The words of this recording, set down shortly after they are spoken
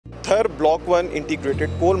Thar Block 1 integrated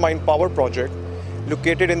coal mine power project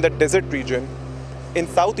located in the desert region in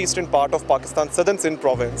southeastern part of Pakistan's southern Sindh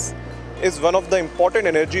province is one of the important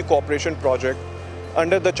energy cooperation projects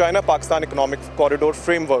under the China-Pakistan Economic Corridor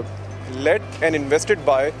framework, led and invested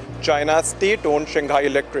by China's state-owned Shanghai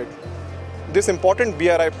Electric. This important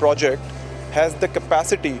BRI project has the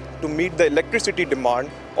capacity to meet the electricity demand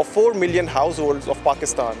of 4 million households of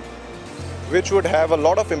Pakistan, which would have a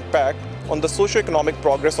lot of impact on the socio-economic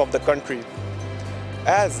progress of the country,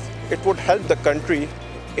 as it would help the country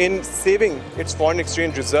in saving its foreign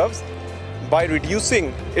exchange reserves by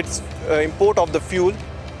reducing its import of the fuel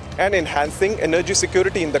and enhancing energy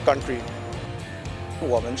security in the country.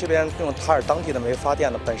 我们这边用塔尔当地的煤发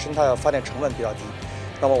电呢，本身它的发电成本比较低，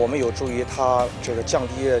那么我们有助于它降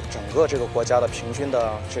低整个国家的平均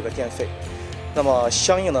的电费，那么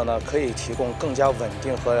相应的呢，可以提供更加稳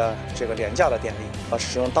定和廉价的电力。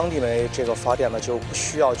使用当地煤发电呢，就不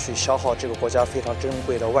需要去消耗国家非常珍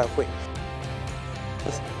贵的外汇。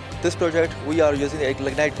 This project, we are using a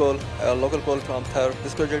lignite coal, local coal from Thar.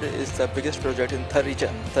 This project is the biggest project in Thar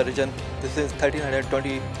region. This is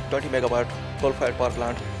 1320 megawatt coal-fired power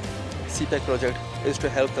plant. CPEC project is to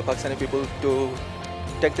help the Pakistani people to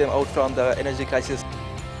take them out from the energy crisis.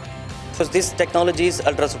 So this technology is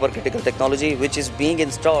ultra supercritical technology, which is being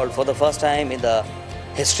installed for the first time in the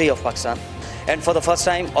history of Pakistan, and for the first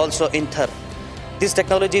time also in Thar. This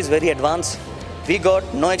technology is very advanced. We got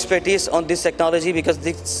no expertise on this technology because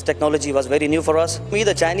this technology was very new for us.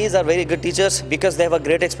 The Chinese are very good teachers because they have a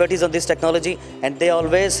great expertise on this technology and they are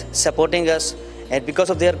always supporting us, and because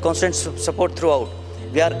of their constant support throughout,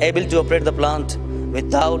 we are able to operate the plant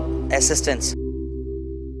without assistance.